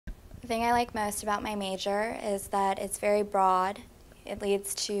thing I like most about my major is that it's very broad. It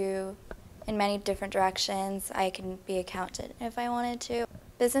leads to, in many different directions. I can be accountant if I wanted to.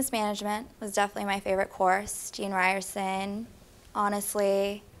 Business management was definitely my favorite course. Dean Ryerson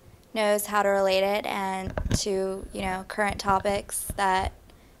honestly knows how to relate it and to, current topics that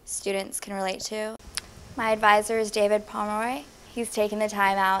students can relate to. My advisor is David Pomeroy. He's taken the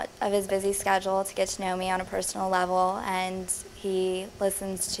time out of his busy schedule to get to know me on a personal level, and he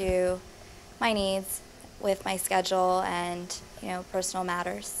listens to my needs with my schedule and, personal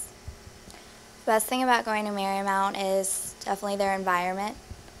matters. The best thing about going to Marymount is definitely their environment.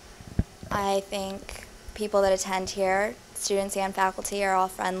 I think people that attend here, students and faculty, are all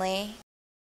friendly